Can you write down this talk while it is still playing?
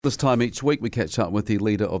This time each week we catch up with the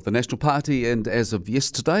leader of the National Party, and as of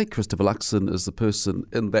yesterday, Christopher Luxon is the person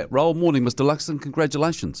in that role. Morning, Mr. Luxon.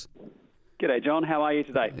 Congratulations. G'day, John. How are you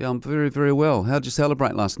today? Yeah, I'm very, very well. How did you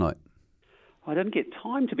celebrate last night? I didn't get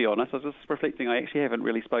time, to be honest. I was just reflecting. I actually haven't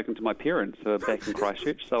really spoken to my parents back in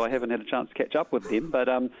Christchurch, so I haven't had a chance to catch up with them. But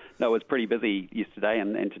no, it was pretty busy yesterday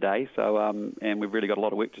and today. So and we've really got a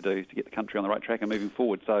lot of work to do to get the country on the right track and moving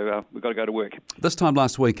forward. So we've got to go to work. This time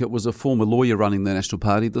last week it was a former lawyer running the National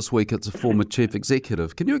Party. This week it's a former chief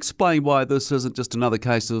executive. Can you explain why this isn't just another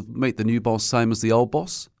case of meet the new boss, same as the old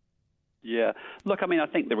boss? Yeah. Look, I mean, I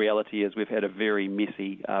think the reality is we've had a very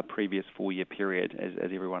messy previous 4-year period, as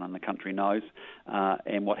everyone in the country knows.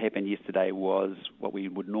 And what happened yesterday was what we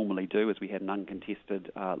would normally do is we had an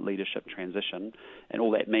uncontested leadership transition. And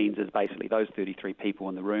all that means is basically those 33 people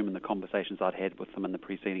in the room and the conversations I'd had with them in the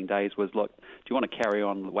preceding days was, look, do you want to carry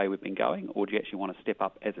on the way we've been going, or do you actually want to step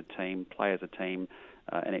up as a team, play as a team,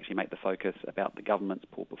 and actually make the focus about the government's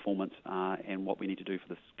poor performance and what we need to do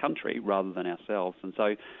for this country rather than ourselves. And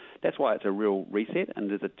so that's why it's a real reset, and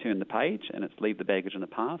there's a turn the page, and it's leave the baggage in the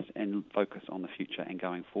past and focus on the future and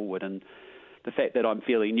going forward. And the fact that I'm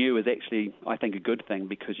fairly new is actually, I think, a good thing,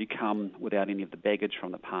 because you come without any of the baggage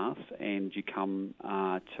from the past, and you come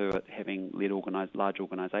to it having led large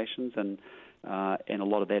organisations, and a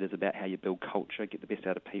lot of that is about how you build culture, get the best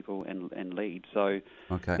out of people, and lead. So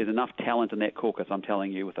There's enough talent in that caucus, I'm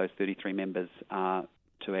telling you, with those 33 members,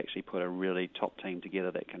 to actually put a really top team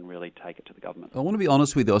together that can really take it to the government. I want to be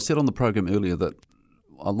honest with you. I said on the program earlier that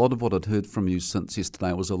a lot of what I'd heard from you since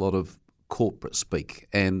yesterday was a lot of corporate speak,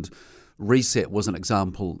 and reset was an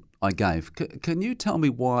example I gave. Can you tell me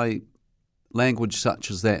why language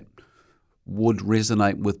such as that would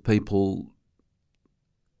resonate with people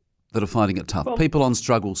that are finding it tough, people on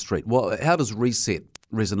Struggle Street? How does reset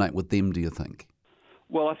resonate with them, do you think?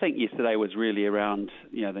 Well, I think yesterday was really around,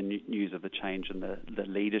 the news of the change in the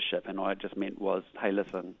leadership, and what I just meant was, hey,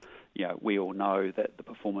 listen, we all know that the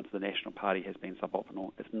performance of the National Party has been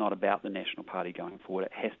suboptimal. It's not about the National Party going forward.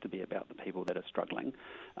 It has to be about the people that are struggling.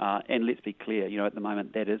 And let's be clear, at the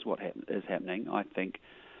moment that is what is happening. I think,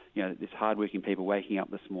 there's hardworking people waking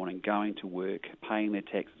up this morning, going to work, paying their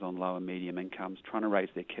taxes on low and medium incomes, trying to raise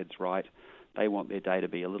their kids right. They want their day to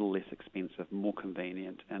be a little less expensive, more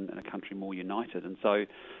convenient, and a country more united. And so,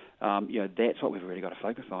 that's what we've really got to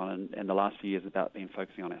focus on. And the last few years about been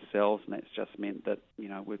focusing on ourselves, and that's just meant that,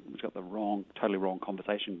 we've got the totally wrong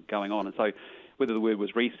conversation going on. And so whether the word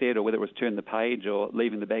was reset or whether it was turn the page or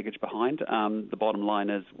leaving the baggage behind, the bottom line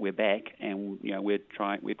is we're back, and,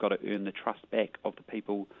 we've got to earn the trust back of the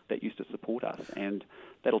people that used to support us. And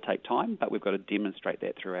that'll take time, but we've got to demonstrate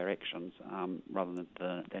that through our actions rather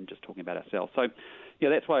than just talking about ourselves. So,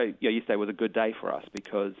 that's why yesterday was a good day for us,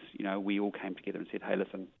 because, we all came together and said, hey,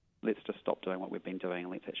 listen, let's just stop doing what we've been doing,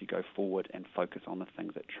 and let's actually go forward and focus on the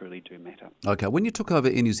things that truly do matter. Okay, when you took over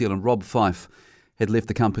Air New Zealand, Rob Fyfe had left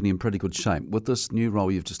the company in pretty good shape. With this new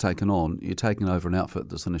role you've just taken on, you're taking over an outfit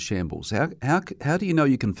that's in a shambles. How do you know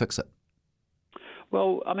you can fix it?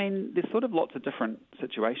 Well, I mean, there's sort of lots of different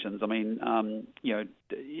situations. I mean,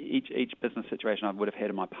 each business situation I would have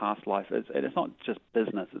had in my past life and it's not just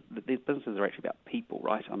business. These businesses are actually about people,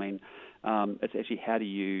 right? I mean, it's actually how do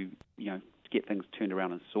you, get things turned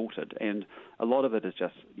around and sorted. And a lot of it is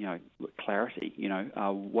just, clarity.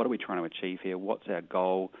 What are we trying to achieve here? What's our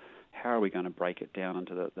goal? How are we going to break it down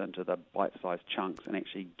into the bite-sized chunks and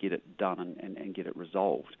actually get it done and get it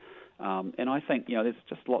resolved? And I think, there's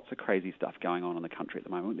just lots of crazy stuff going on in the country at the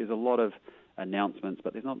moment. There's a lot of announcements,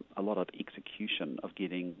 but there's not a lot of execution of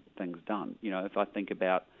getting things done. If I think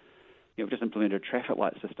about, we've just implemented a traffic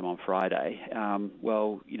light system on Friday.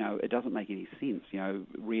 It doesn't make any sense.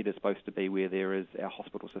 Red is supposed to be where there is our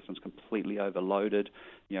hospital system's completely overloaded.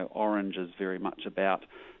 Orange is very much about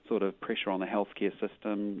sort of pressure on the healthcare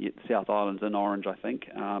system. Yet South Island's in orange, I think,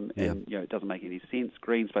 and it doesn't make any sense.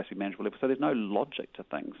 Green's supposed to be manageable level, so there's no logic to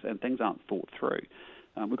things, and things aren't thought through.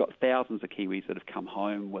 We've got thousands of Kiwis that have come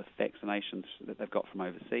home with vaccinations that they've got from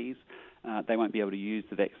overseas. They won't be able to use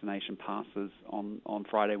the vaccination passes on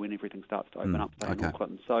Friday when everything starts to open up in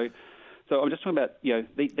Auckland. So I'm just talking about,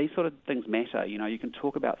 these sort of things matter. You can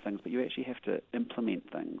talk about things, but you actually have to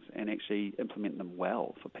implement things and actually implement them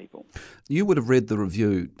well for people. You would have read the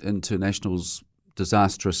review into National's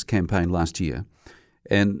disastrous campaign last year,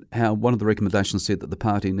 and how one of the recommendations said that the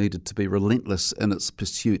party needed to be relentless in its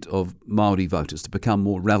pursuit of Māori voters to become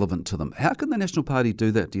more relevant to them. How can the National Party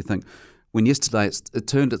do that, do you think, when yesterday it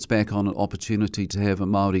turned its back on an opportunity to have a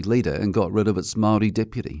Māori leader and got rid of its Māori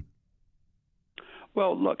deputy?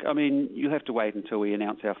 Well, look, I mean, you'll have to wait until we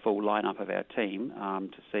announce our full lineup of our team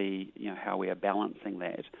to see, how we are balancing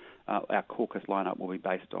that. our caucus lineup will be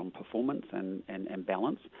based on performance and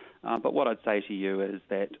balance. But what I'd say to you is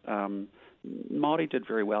that Māori did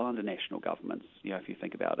very well under national governments. If you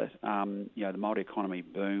think about it, the Māori economy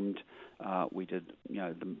boomed. We did,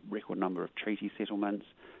 the record number of treaty settlements,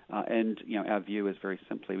 and our view is very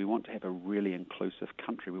simply we want to have a really inclusive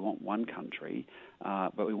country. We want one country,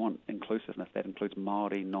 but we want inclusiveness that includes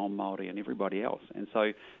Māori, non-Māori, and everybody else. And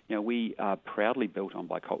so, we are proudly built on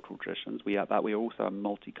bicultural traditions. But we are also a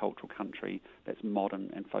multicultural country that's modern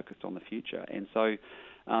and focused on the future. And so,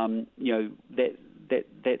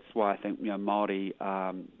 that's why I think Māori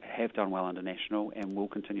have done well under national and will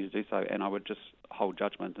continue to do so. And I would just hold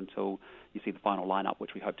judgment until you see the final lineup,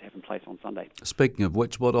 which we hope to have in place on Sunday. Speaking of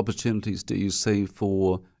which, what opportunities do you see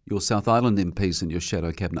for your South Island MPs in your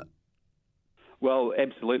shadow cabinet? Well,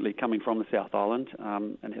 absolutely. Coming from the South Island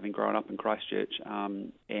and having grown up in Christchurch,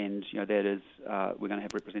 and that is we're going to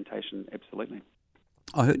have representation. Absolutely.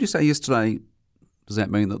 I heard you say yesterday. Does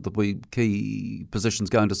that mean that there'll be key positions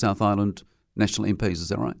going to South Island national MPs? Is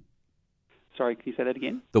that right? Sorry, can you say that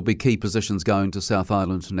again? There'll be key positions going to South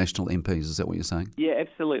Island national MPs. Is that what you're saying? Yeah,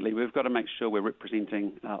 absolutely. We've got to make sure we're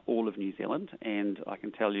representing all of New Zealand, and I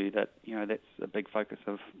can tell you that that's a big focus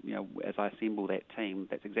of as I assemble that team.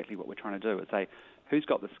 That's exactly what we're trying to do. Is say who's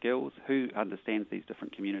got the skills, who understands these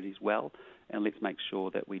different communities well, and let's make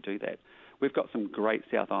sure that we do that. We've got some great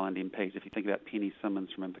South Island MPs. If you think about Penny Simmons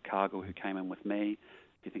from Invercargill, who came in with me,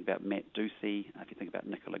 if you think about Matt Ducey, if you think about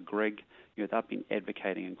Nicola Grigg, they've been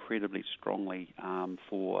advocating incredibly strongly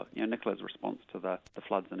for, Nicola's response to the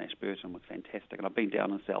floods in Ashburton was fantastic. And I've been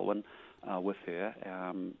down in Selwyn with her,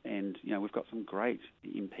 and, we've got some great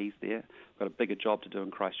MPs there. We've got a bigger job to do in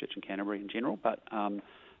Christchurch and Canterbury in general, but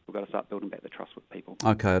we've got to start building back the trust with people.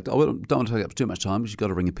 Okay, I don't want to take up too much time because you've got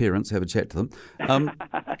to ring your parents, have a chat to them.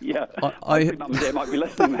 Yeah, I think Mum and Dad might be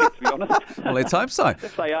listening, mate, to be honest. Well, let's hope so.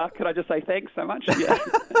 If they are, could I just say thanks so much? Yeah.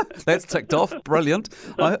 That's ticked off. Brilliant.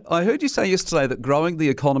 I heard you say yesterday that growing the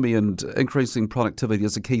economy and increasing productivity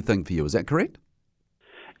is a key thing for you. Is that correct?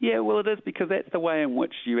 Yeah, well, it is, because that's the way in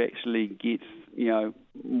which you actually get,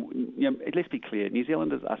 let's be clear, New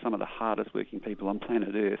Zealanders are some of the hardest working people on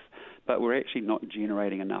planet Earth, but we're actually not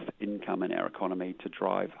generating enough income in our economy to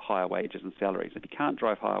drive higher wages and salaries. If you can't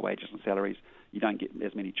drive higher wages and salaries, you don't get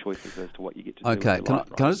as many choices as to what you get to do. Okay,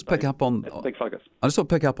 can I just pick up on... That's a big focus. I just want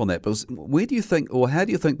to pick up on that, because where do you think, or how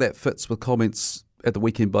do you think that fits with comments at the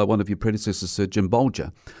weekend by one of your predecessors, Sir Jim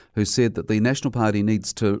Bolger, who said that the National Party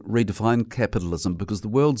needs to redefine capitalism because the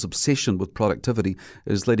world's obsession with productivity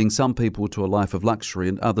is leading some people to a life of luxury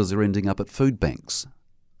and others are ending up at food banks?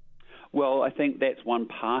 Well, I think that's one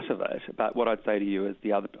part of it, but what I'd say to you is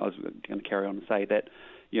I was going to carry on and say that,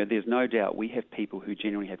 there's no doubt we have people who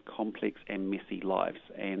generally have complex and messy lives,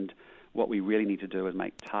 and what we really need to do is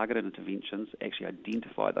make targeted interventions, actually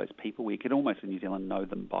identify those people. We can almost in New Zealand know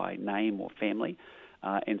them by name or family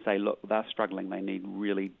and say, look, they're struggling, they need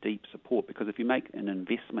really deep support, because if you make an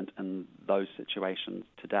investment in those situations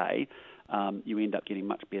today, you end up getting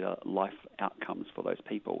much better life outcomes for those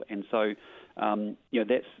people. And so,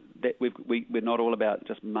 we're not all about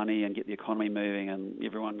just money and get the economy moving and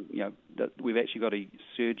everyone, we've actually got to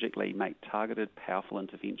surgically make targeted, powerful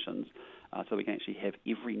interventions so we can actually have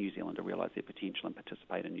every New Zealander realise their potential and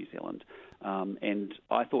participate in New Zealand. And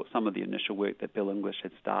I thought some of the initial work that Bill English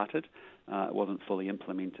had started wasn't fully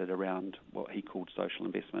implemented around what he called social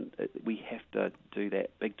investment. We have to do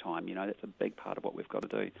that big time. That's a big part of what we've got to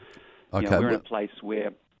do. Okay. We're in a place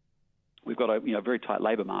where we've got a very tight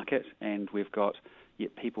labour market, and we've got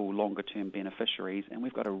yet people longer-term beneficiaries, and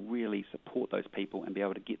we've got to really support those people and be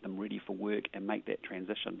able to get them ready for work and make that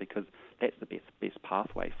transition, because that's the best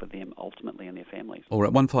pathway for them ultimately and their families. All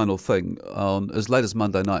right, one final thing. As late as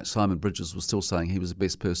Monday night, Simon Bridges was still saying he was the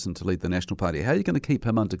best person to lead the National Party. How are you going to keep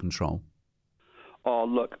him under control? Oh,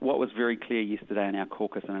 look, what was very clear yesterday in our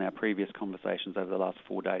caucus and in our previous conversations over the last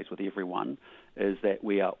 4 days with everyone is that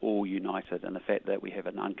we are all united, and the fact that we have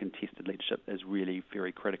an uncontested leadership is really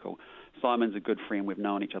very critical. Simon's a good friend. We've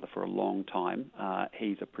known each other for a long time.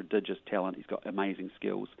 He's a prodigious talent. He's got amazing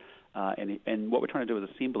skills. And what we're trying to do is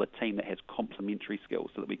assemble a team that has complementary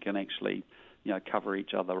skills so that we can actually cover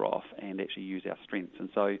each other off and actually use our strengths. And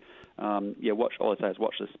so, all I'd say is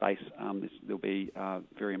watch this space. There'll be a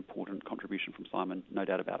very important contribution from Simon, no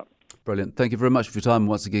doubt about it. Brilliant. Thank you very much for your time.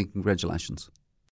 Once again, congratulations.